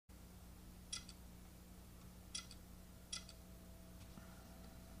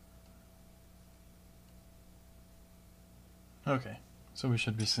Okay, so we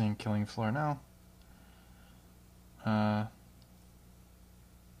should be seeing Killing Floor now. I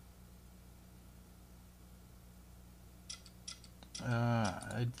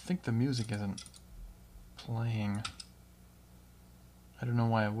think the music isn't playing. I don't know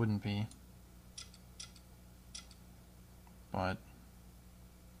why it wouldn't be, but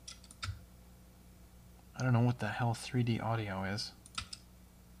I don't know what the hell 3D audio is.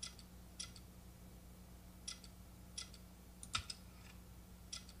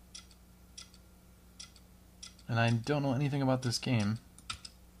 And I don't know anything about this game,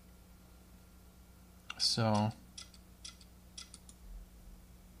 so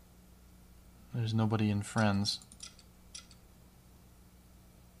there's nobody in Friends.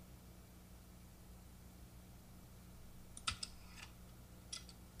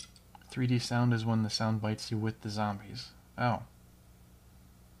 "3D sound is when the sound bites you with the zombies." Oh.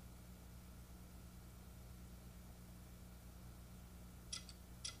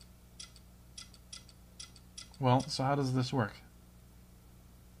 Well, so how does this work?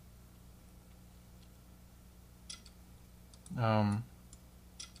 How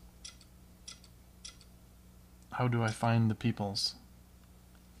do I find the peoples?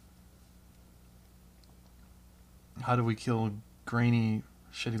 How do we kill grainy,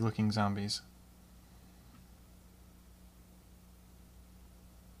 shitty-looking zombies?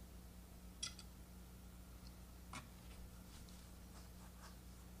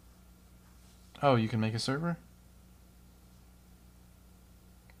 Oh, you can make a server?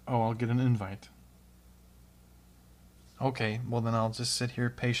 Oh, I'll get an invite. Okay, well then I'll just sit here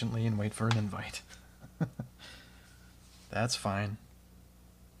patiently and wait for an invite. That's fine.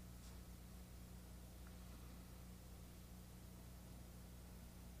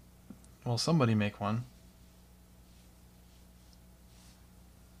 Well, somebody make one.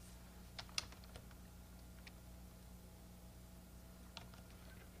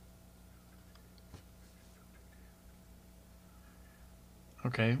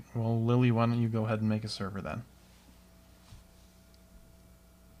 Okay, well, Lily, why don't you go ahead and make a server then?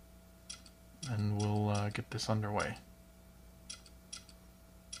 And we'll get this underway.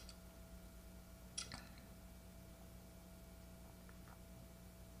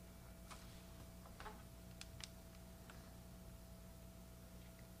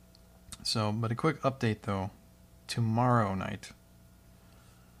 So, but a quick update though. Tomorrow night.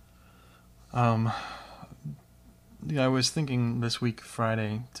 Yeah, I was thinking this week,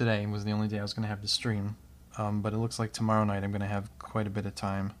 Friday, today was the only day I was going to have to stream. But it looks like tomorrow night I'm going to have quite a bit of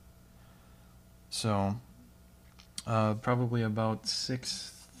time. So, probably about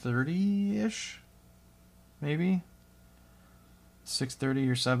 6:30-ish, maybe? 6:30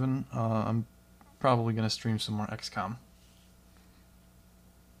 or 7. I'm probably going to stream some more XCOM.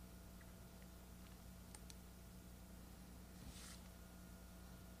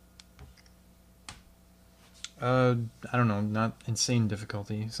 I don't know, not insane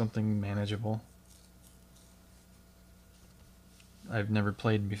difficulty, something manageable. I've never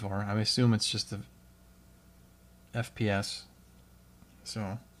played before. I assume it's just a FPS.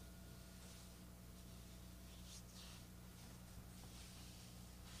 So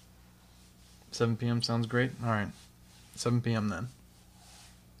 7 p.m. sounds great. All right, 7 p.m. then.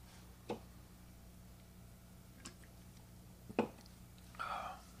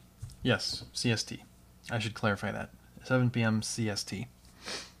 Yes, CST. I should clarify that. 7 p.m. CST.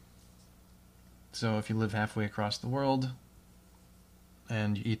 So if you live halfway across the world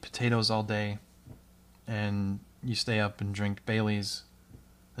and you eat potatoes all day and you stay up and drink Baileys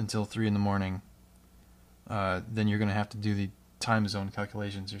until 3 in the morning, then you're going to have to do the time zone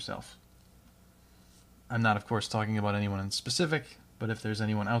calculations yourself. I'm not, of course, talking about anyone in specific, but if there's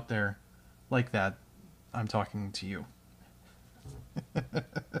anyone out there like that, I'm talking to you.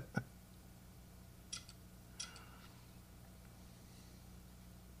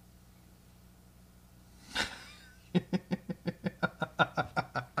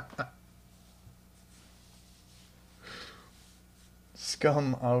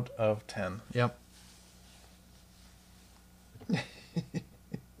 Scum out of 10. Yep.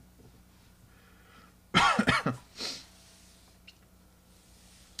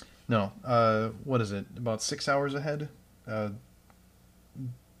 No, what is it? About 6 hours ahead?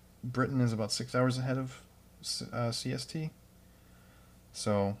 Britain is about 6 hours ahead of CST.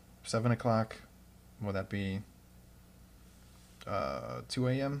 So, 7 o'clock, would that be 2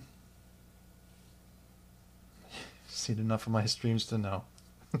 a.m.? Seen enough of my streams to know.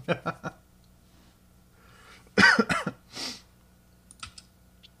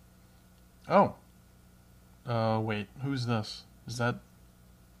 Oh. Wait, who's this? Is that...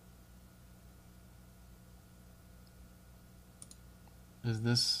 Is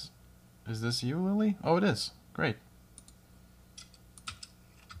this you, Lily? Oh, it is. Great.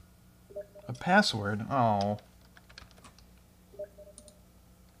 A password? Oh.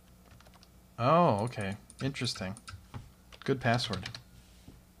 Oh, okay. Interesting. Good password.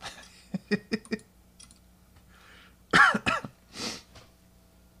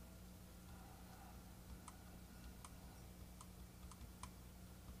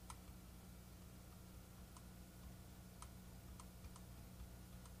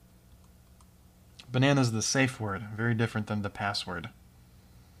 Banana's the safe word. Very different than the password.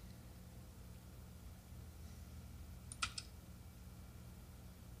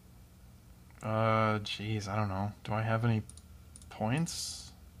 Jeez, I don't know. Do I have any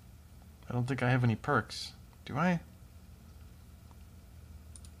points? I don't think I have any perks. Do I?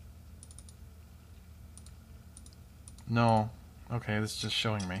 No. Okay, this is just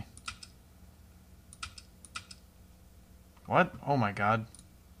showing me. What? Oh my god.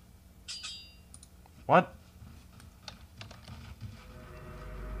 What?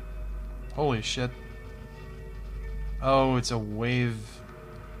 Holy shit. Oh, it's a wave-based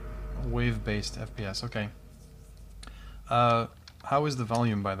FPS. Okay. How is the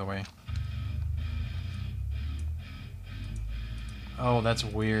volume, by the way? Oh, that's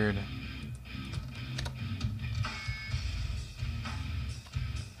weird.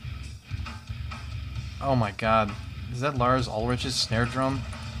 Oh my god. Is that Lars Ulrich's snare drum?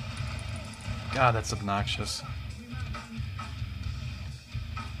 God, that's obnoxious.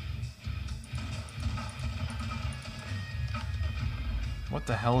 What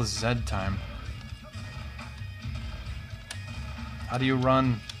the hell is Z time? How do you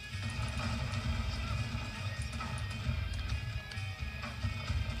run?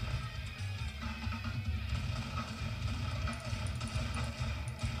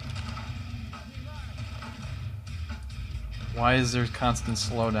 Why is there constant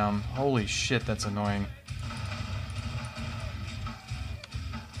slowdown? Holy shit, that's annoying.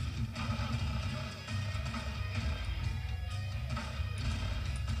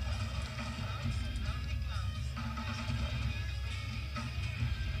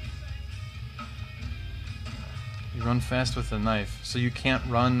 You run fast with a knife, so you can't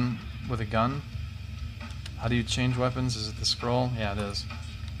run with a gun? How do you change weapons? Is it the scroll? Yeah, it is.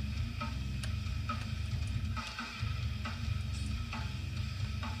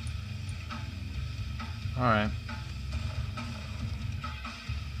 Alright.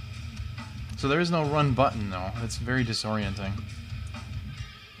 So there is no run button, though. It's very disorienting.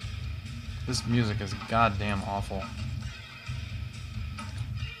 This music is goddamn awful.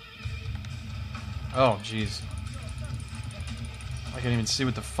 Oh, jeez. I can't even see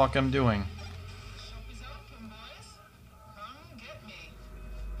what the fuck I'm doing.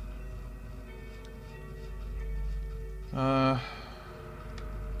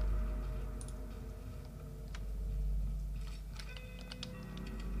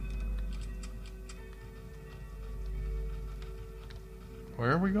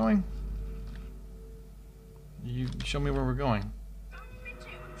 Where are we going? You show me where we're going.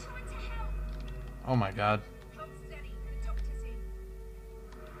 Oh my god.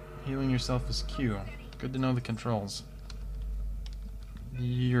 Healing yourself is Q. Good to know the controls.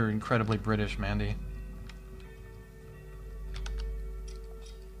 You're incredibly British, Mandy.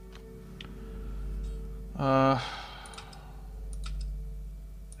 Yeah,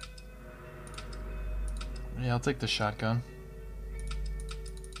 I'll take the shotgun.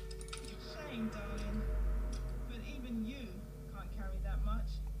 Shame, darling. But even you can't carry that much.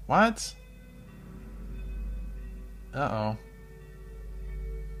 What? Uh-oh.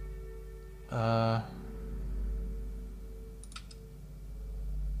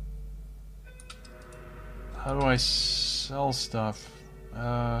 How do I sell stuff?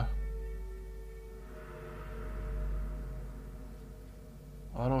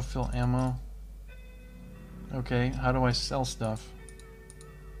 Autofill ammo. Okay, how do I sell stuff?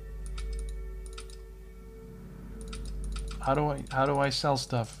 How do I sell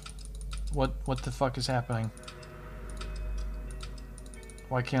stuff? What the fuck is happening?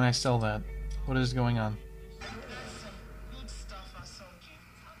 Why can't I sell that? What is going on? Good stuff I sold you.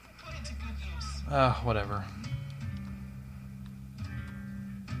 Put it to good use. Whatever.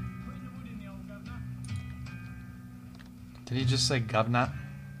 Putting the wood in the old governor. Did he just say govnut?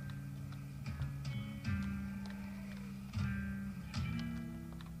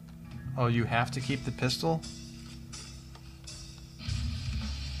 Oh, you have to keep the pistol?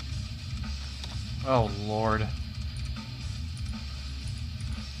 Oh, Lord.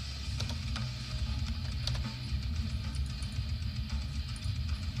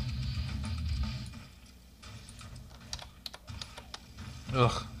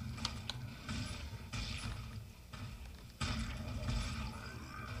 Ugh.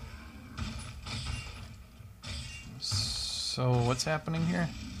 So, what's happening here?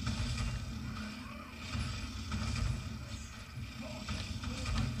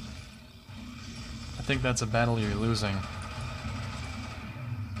 I think that's a battle you're losing.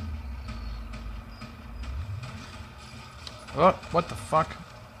 Oh, what the fuck?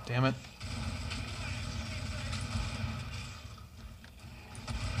 Damn it.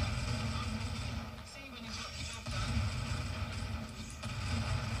 See when you've got the job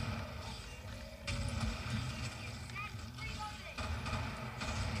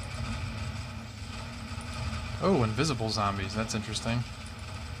done. Oh, invisible zombies. That's interesting.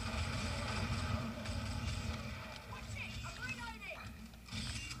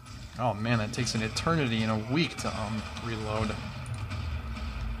 Oh man, that takes an eternity and a week to reload.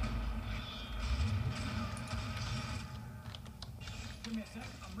 Give me a sec,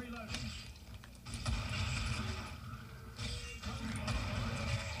 I'm reloading.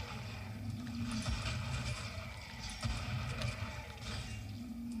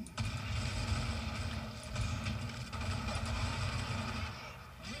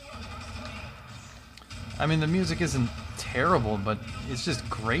 I mean, the music isn't terrible, but it's just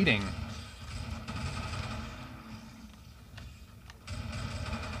grating.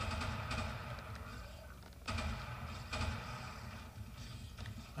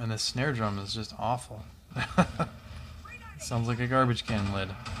 And the snare drum is just awful. Sounds like a garbage can lid.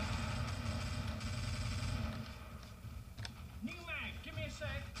 New mag, give me a sec.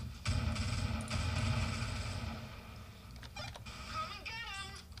 Come and get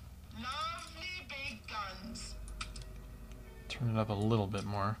 'em. Lovely big guns. Turn it up a little bit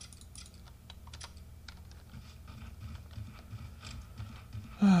more.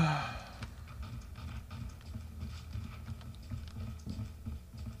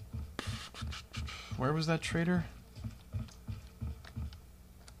 Where was that trader?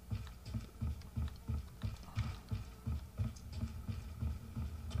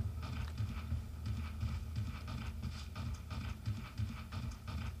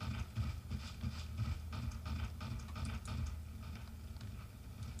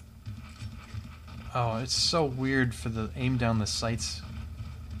 Oh, it's so weird for the aim down the sights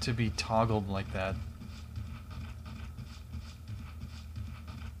to be toggled like that.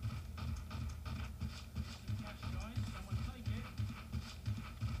 Catch, guys, someone take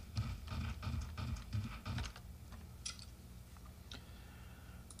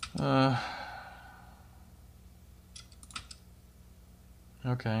it.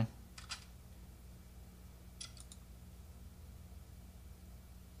 Okay.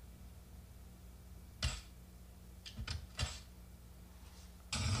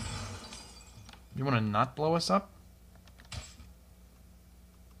 You want to not blow us up?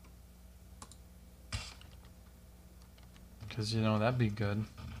 Because, you know, that'd be good.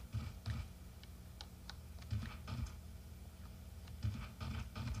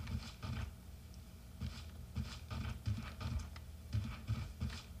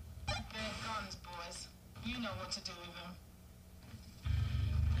 They're guns, boys. You know what to do with them.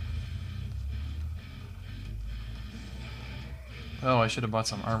 Oh, I should have bought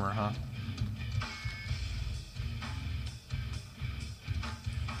some armor, huh?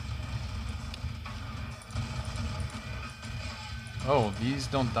 Oh, these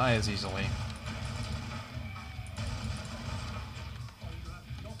don't die as easily.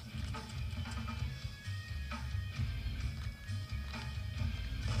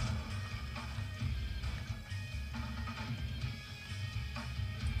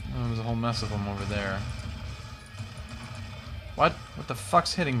 Oh, there's a whole mess of them over there. What? What the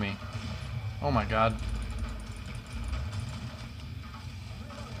fuck's hitting me? Oh my god.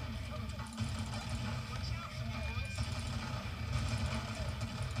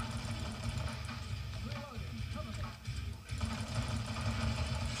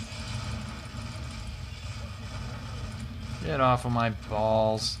 Get off of my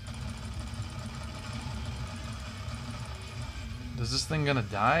balls. Is this thing gonna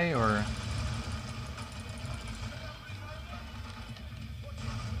die, or...?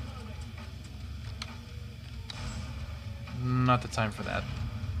 Not the time for that.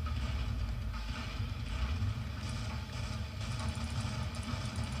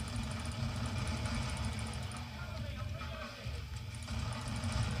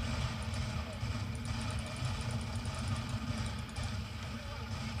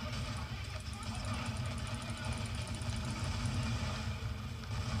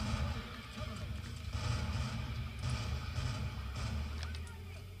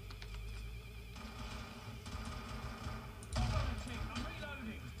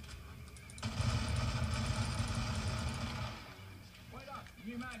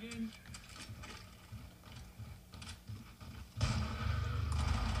 dragon.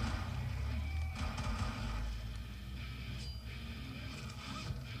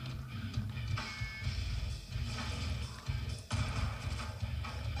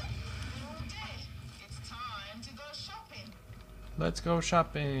 All day. It's time to go shopping. Let's go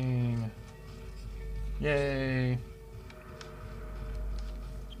shopping. Yay.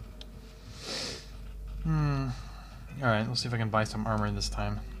 Alright, let's see if I can buy some armor this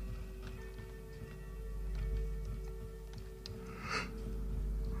time.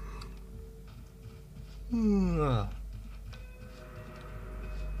 Ugh.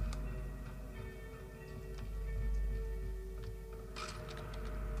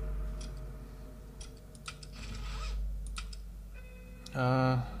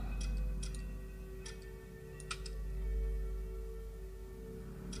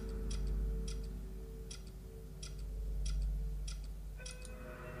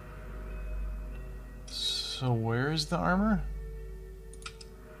 So where's the armor?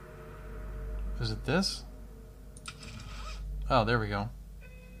 Is it this? Oh, there we go.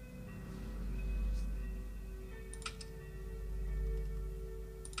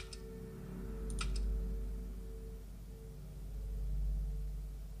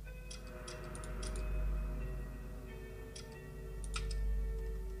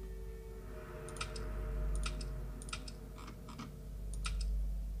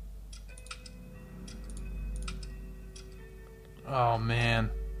 Oh man.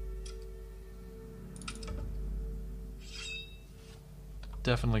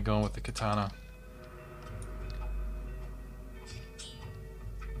 Definitely going with the katana.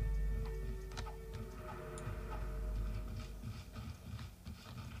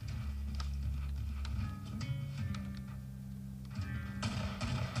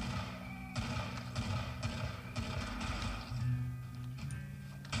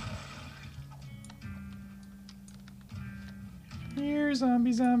 Here,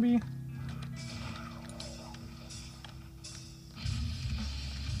 zombie, zombie.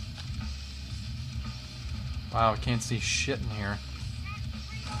 Wow, I can't see shit in here.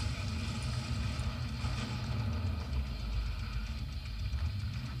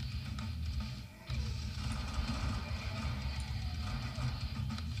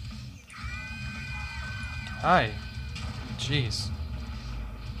 Hi. Jeez.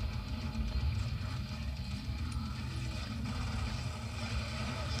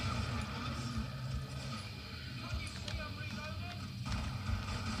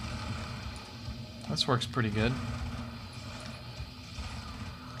 This works pretty good.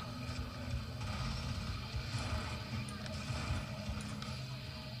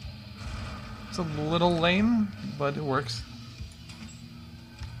 It's a little lame, but it works.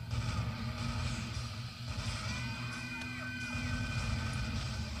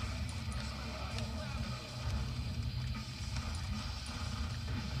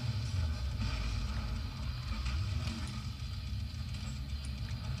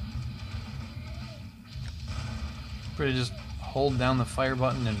 Pretty just hold down the fire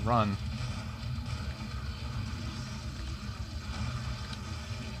button and run.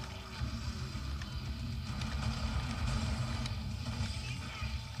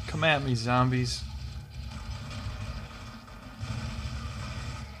 Come at me, zombies.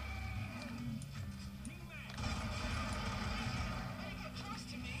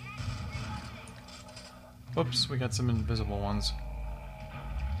 Whoops, we got some invisible ones.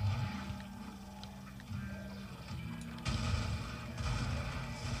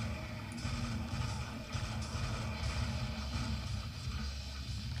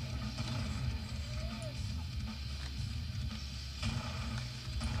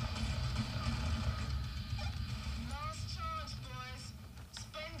 Last chance, boys.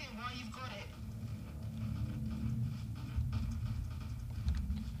 Spend it while you've got it.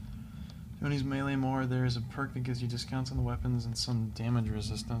 When he's melee more, there's a perk that gives you discounts on the weapons and some damage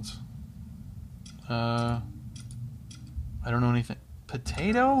resistance. I don't know anything.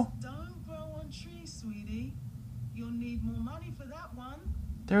 Potato? Don't grow on trees, sweetie. You'll need more money for that one.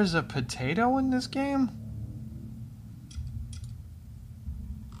 There's a potato in this game?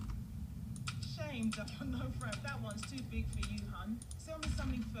 Shame, no, Fred. That one's too big for you, hun. Sell me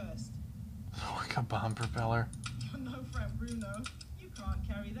something first. Like a bomb propeller. You're no friend, Bruno. You can't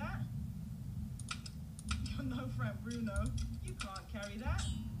carry that. You're no friend, Bruno. You can't carry that.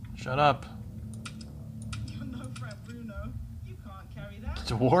 Shut up. You're no friend, Bruno. You can't carry that.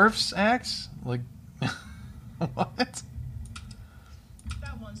 Dwarf's axe? Like, what?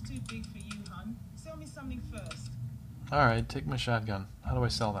 That one's too big for you, hun. Sell me something first. Alright, take my shotgun. How do I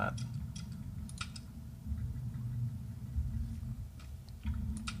sell that?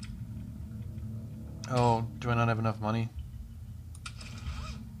 Oh, do I not have enough money?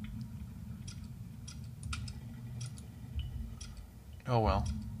 Oh well.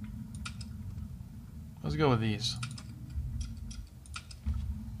 Let's go with these.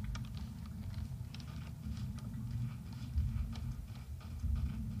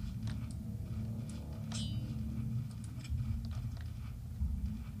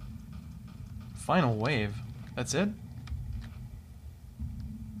 Final wave? That's it?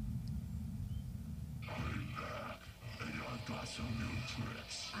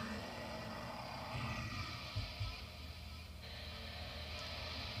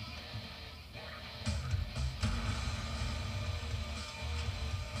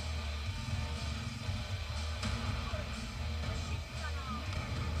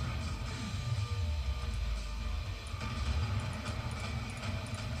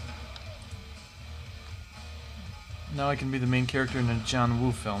 Now I can be the main character in a John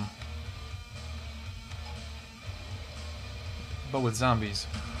Woo film. But with zombies.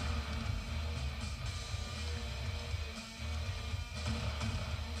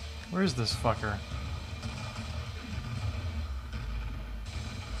 Where is this fucker?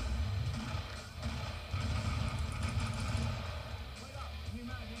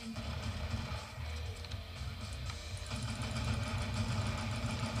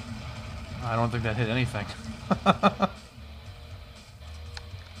 I don't think that hit anything.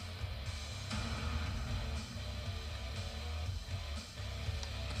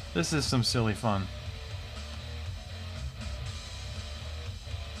 This is some silly fun.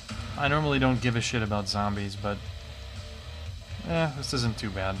 I normally don't give a shit about zombies, but this isn't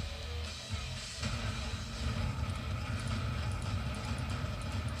too bad.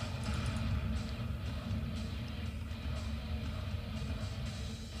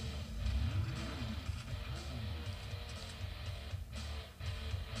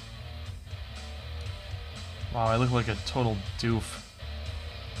 Wow, I look like a total doof.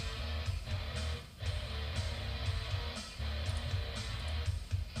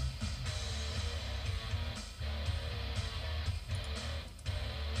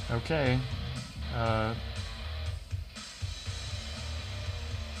 Okay.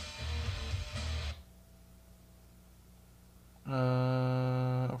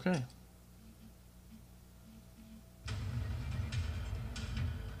 Okay.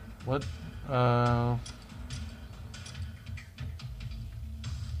 What? Oh,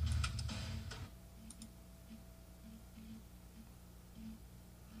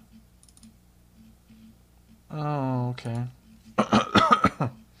 okay.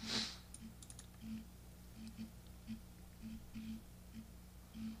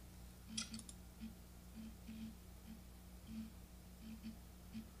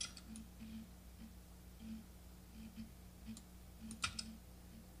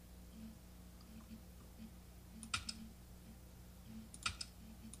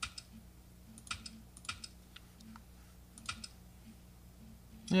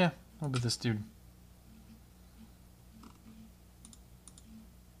 Yeah, I'll be this dude.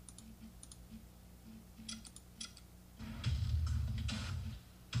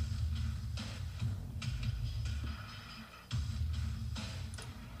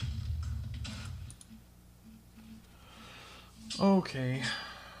 Okay.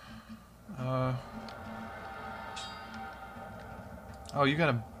 Oh, you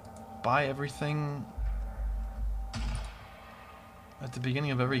gotta buy everything at the beginning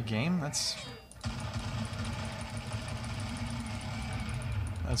of every game? That's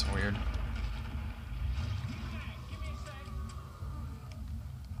weird.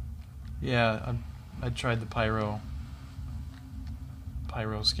 Yeah, I tried the pyro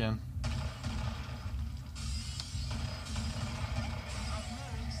skin. I've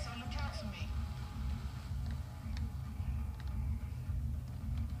moved, so look out for me.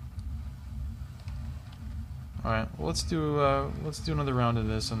 Alright, well, let's do another round of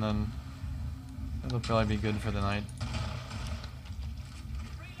this, and then it'll probably be good for the night.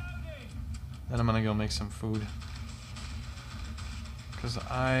 Then I'm gonna go make some food. Because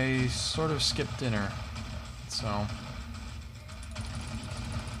I sort of skipped dinner, so...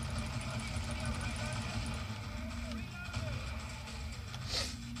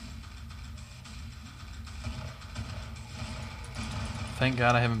 Thank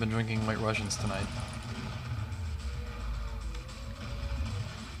God I haven't been drinking White Russians tonight.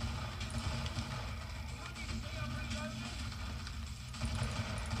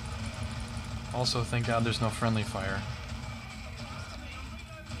 Also, thank God there's no friendly fire.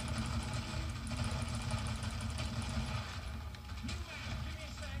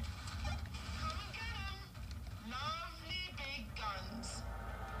 Come and get 'em. Lovely big guns.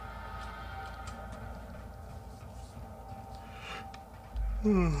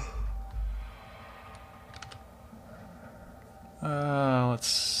 Let's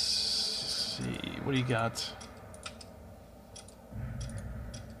see. What do you got?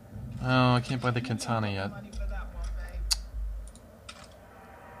 Oh, I can't buy the katana yet. Money for that one, babe.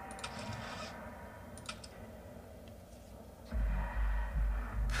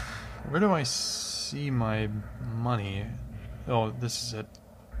 Where do I see my money? Oh, this is it.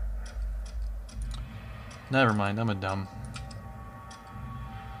 Never mind, I'm a dumb.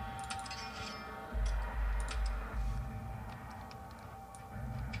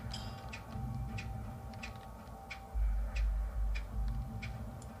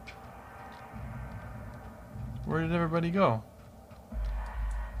 Where did everybody go?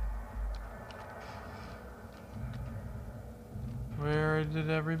 Where did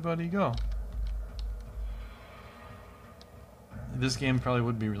everybody go? This game probably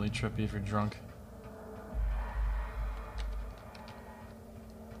would be really trippy if you're drunk.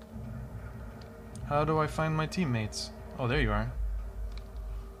 How do I find my teammates? Oh, there you are.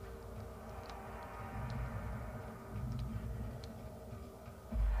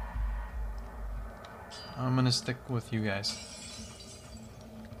 I'm gonna stick with you guys.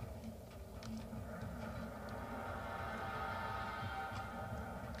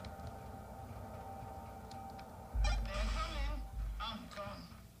 They're coming. I'm gone.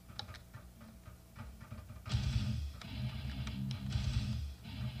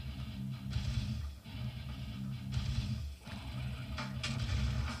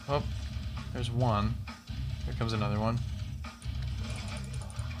 Oh, there's one. Here comes another one.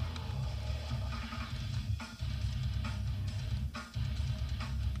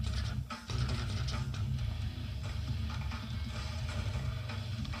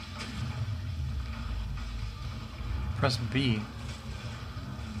 Press B.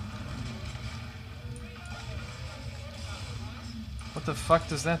 What the fuck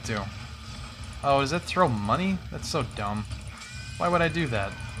does that do? Oh, does that throw money? That's so dumb. Why would I do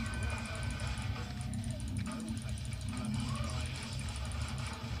that?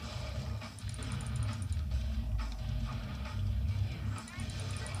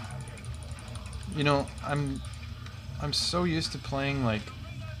 You know, I'm so used to playing like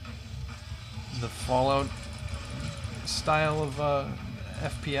the Fallout style of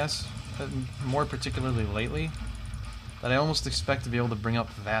FPS, more particularly lately, that I almost expect to be able to bring up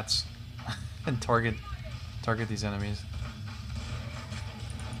VATS and target these enemies.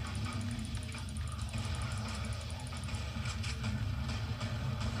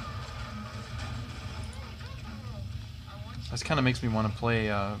 This kind of makes me want to play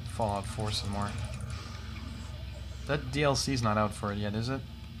Fallout 4 some more. That DLC's not out for it yet, is it?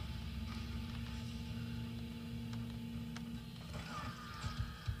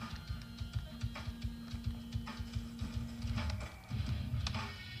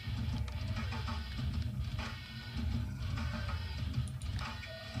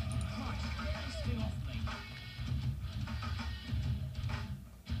 Stay off me.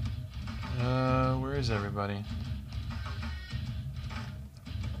 Where is everybody?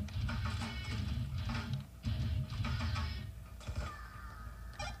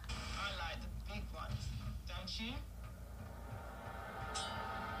 I like the big ones, don't you?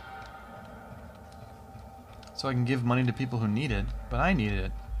 So I can give money to people who need it, but I need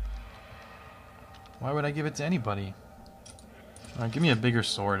it. Why would I give it to anybody? Give me a bigger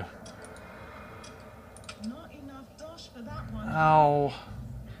sword. Not enough dosh for that one. Ow.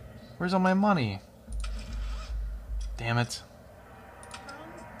 Where's all my money? Damn it.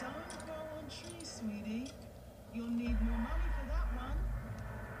 Plums don't grow on trees, sweetie. You'll need more money for that one.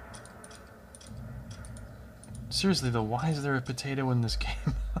 Seriously though, why is there a potato in this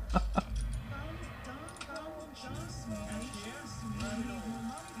game? Plums don't grow on trees, sweetie. You'll need more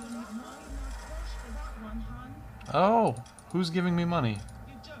money for that one. Not enough dosh for that one, hun. Oh, who's giving me money?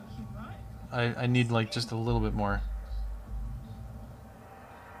 You're joking, right? I need like just a little bit more.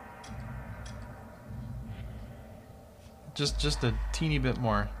 Just a teeny bit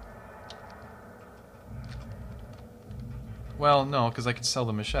more. Well, no, because I could sell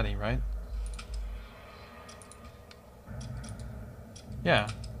the machete, right? Yeah.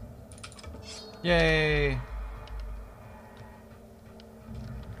 Yay!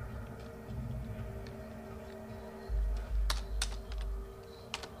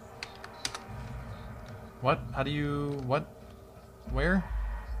 What? How do you... what? Where?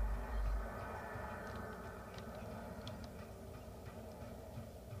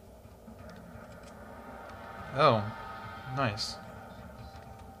 Oh. Nice.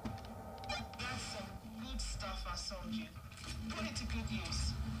 That's some good stuff I sold you. Put it to good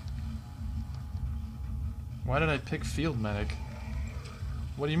use. Why did I pick field medic?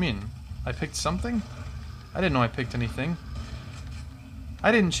 What do you mean? I picked something? I didn't know I picked anything.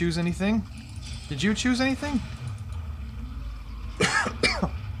 I didn't choose anything. Did you choose anything?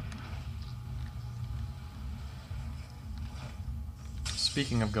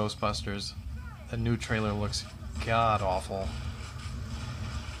 Speaking of Ghostbusters, the new trailer looks god-awful.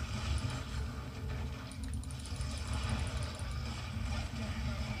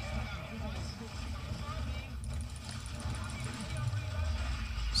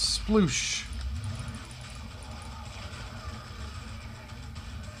 Sploosh.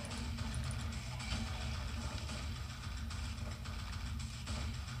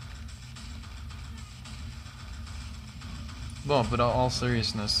 Well, but all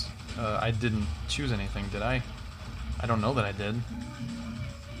seriousness, I didn't choose anything, did I? I don't know that I did.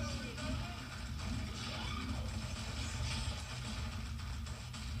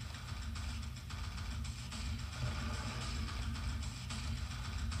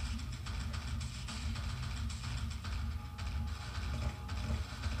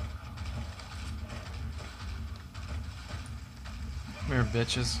 Come here,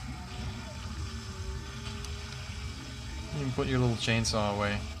 bitches. You can put your little chainsaw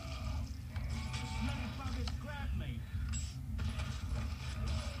away. Many buggers grabbed me.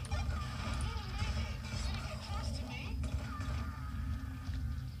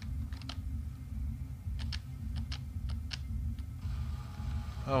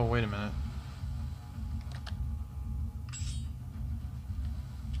 Oh, wait a minute.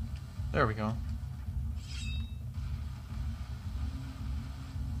 There we go.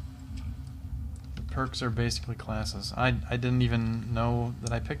 The perks are basically classes. I didn't even know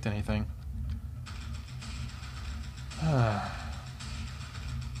that I picked anything.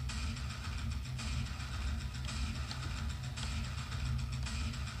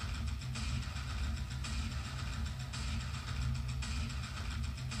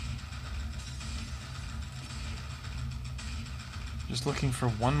 Just looking for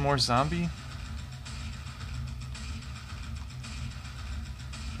one more zombie?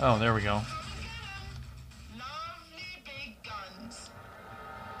 Oh, there we go. Lovely big guns.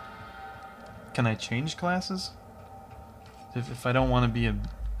 Can I change classes? If I don't want to be a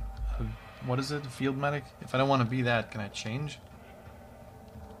what is it? A field medic? If I don't want to be that, can I change?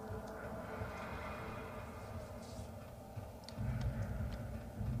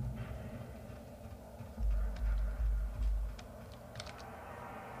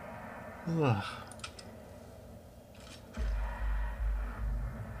 Ugh.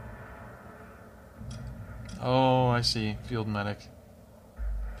 Oh, I see. Field medic.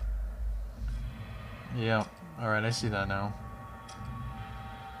 Yeah. Alright, I see that now.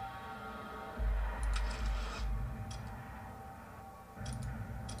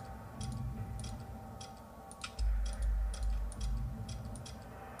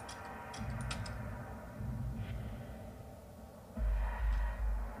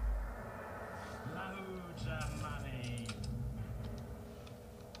 Loads of money.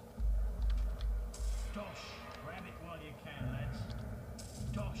 Dosh, grab it while you can, lads.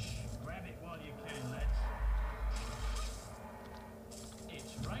 Dosh, grab it while you can, lads.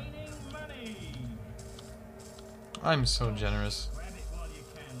 It's raining money. I'm so generous. Grab it while you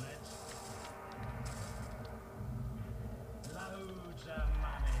can, lads. Loads of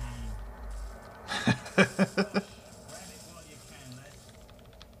money. Grab it while you can, lads.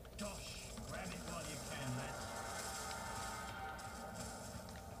 Dosh, grab it while you can, lads.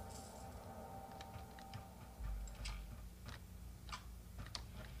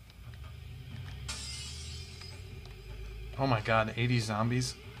 Oh my god, 80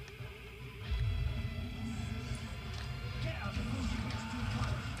 zombies?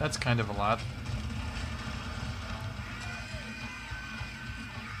 That's kind of a lot.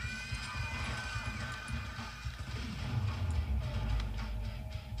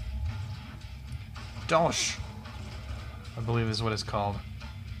 Dosh, I believe is what it's called.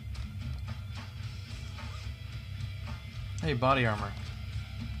 Hey, body armor.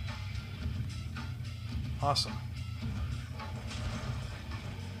 Awesome.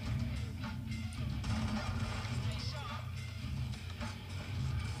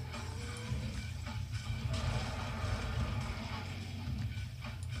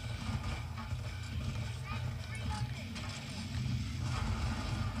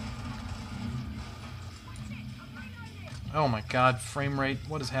 Oh my god, frame rate,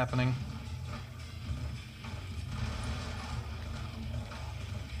 what is happening?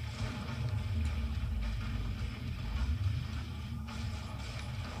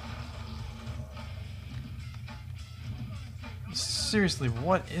 Seriously,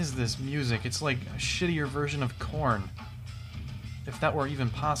 what is this music? It's like a shittier version of Korn. If that were even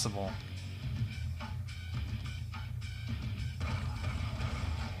possible.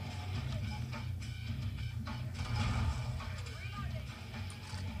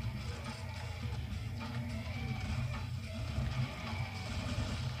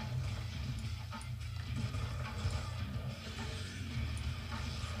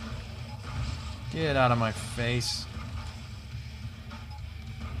 Get out of my face.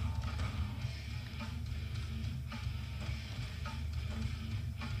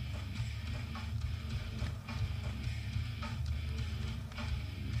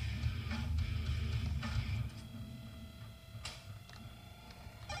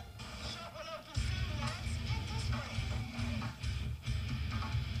 Shop will open soon, lads. Get this way.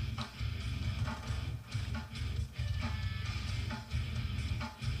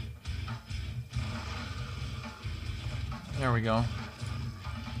 There we go.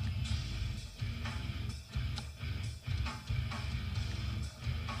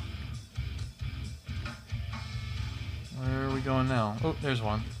 Where are we going now? Oh, there's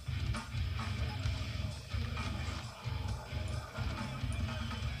one.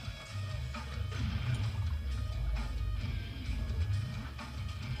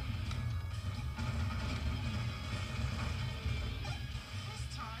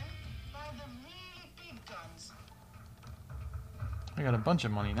 This time, buy the really big guns. I got a bunch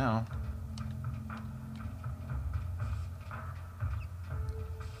of money now.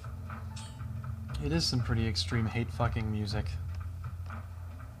 It is some pretty extreme hate fucking music.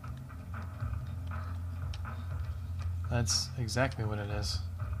 That's exactly what it is.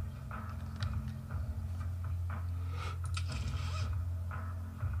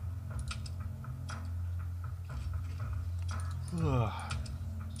 Ugh.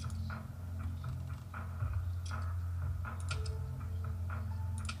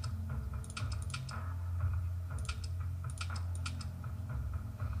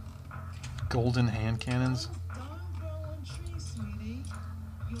 Golden hand cannons. Don't grow on trees, sweetie.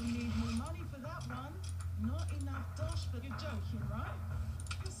 You'll need more money for that one. Not enough dosh, but you're joking, right?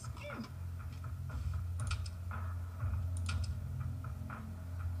 You're skint.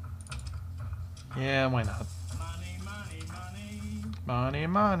 Yeah, why not? Money, money, money. Money,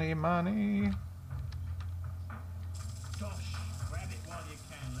 money, money. Dosh, grab it while you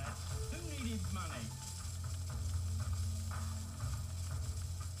can, lads. Who needed money?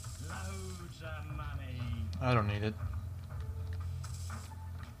 Loads of money. I don't need it.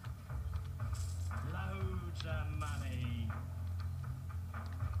 Loads of money.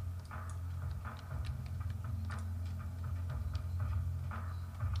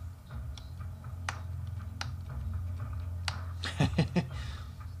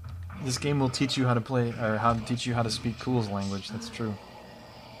 This game will teach you how to play, or how to teach you how to speak Cool's language. That's true.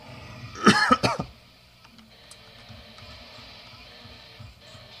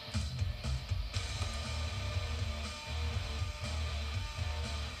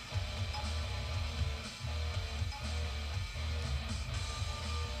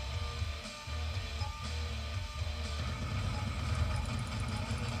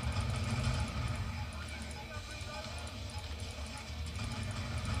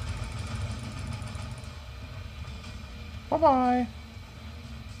 Bye-bye.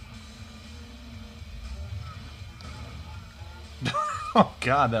 Oh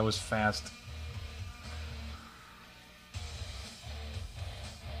god, that was fast.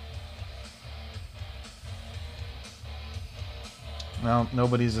 Well,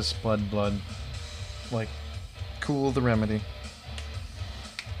 nobody's a Spud Blood. Like, Cool the Remedy.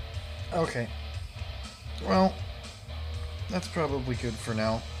 Okay. Well, that's probably good for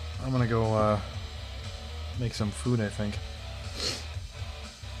now. I'm gonna go, make some food, I think.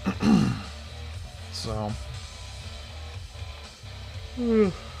 So.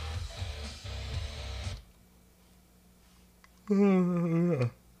 A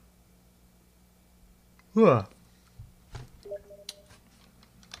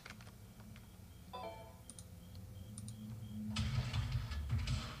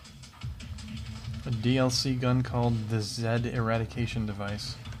DLC gun called the Zed Eradication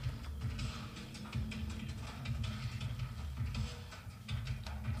Device.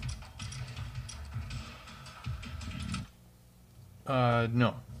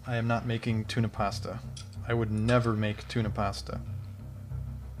 No. I am not making tuna pasta. I would never make tuna pasta.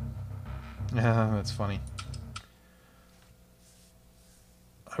 Yeah, that's funny.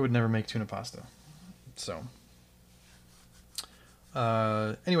 I would never make tuna pasta. So.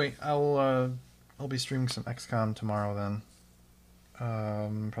 Anyway, I'll be streaming some XCOM tomorrow then.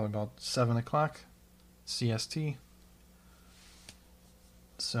 Probably about 7 o'clock CST.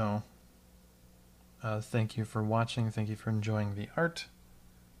 So, Thank you for watching. Thank you for enjoying the art.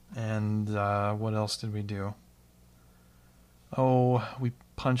 And what else did we do? Oh, we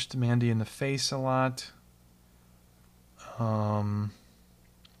punched Mandy in the face a lot. And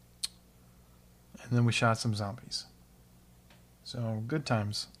then we shot some zombies. So, good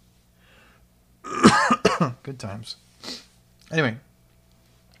times. Good times. Anyway,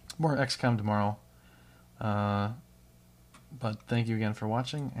 more XCOM tomorrow. But thank you again for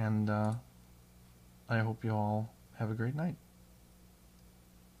watching, and I hope you all have a great night.